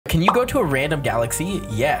Can you go to a random galaxy?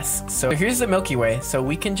 Yes. So here's the Milky Way. So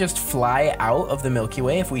we can just fly out of the Milky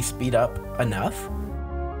Way if we speed up enough.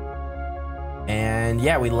 And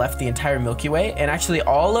yeah, we left the entire Milky Way. And actually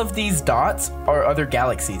all of these dots are other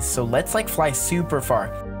galaxies. So let's like fly super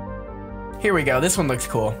far. Here we go. This one looks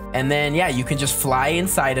cool. And then yeah, you can just fly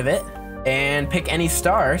inside of it and pick any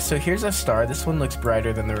star. So here's a star. This one looks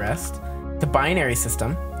brighter than the rest. It's a binary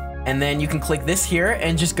system. And then you can click this here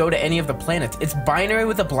and just go to any of the planets. It's binary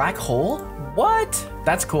with a black hole? What?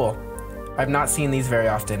 That's cool. I've not seen these very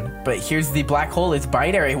often, but here's the black hole it's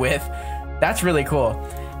binary with. That's really cool.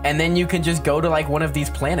 And then you can just go to like one of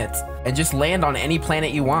these planets and just land on any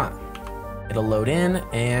planet you want. It'll load in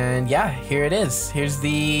and yeah, here it is. Here's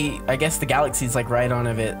the, I guess the galaxy's like right on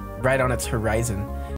its horizon.